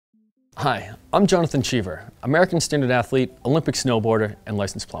Hi, I'm Jonathan Cheever, American Standard athlete, Olympic snowboarder, and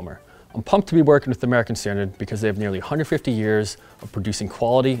licensed plumber. I'm pumped to be working with American Standard because they have nearly 150 years of producing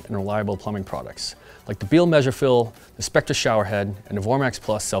quality and reliable plumbing products, like the Beal Measure Fill, the Spectra Shower Head, and the Vormax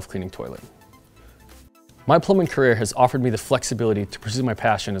Plus self-cleaning toilet. My plumbing career has offered me the flexibility to pursue my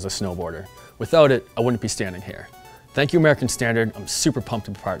passion as a snowboarder. Without it, I wouldn't be standing here. Thank you, American Standard. I'm super pumped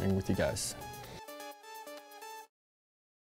to be partnering with you guys.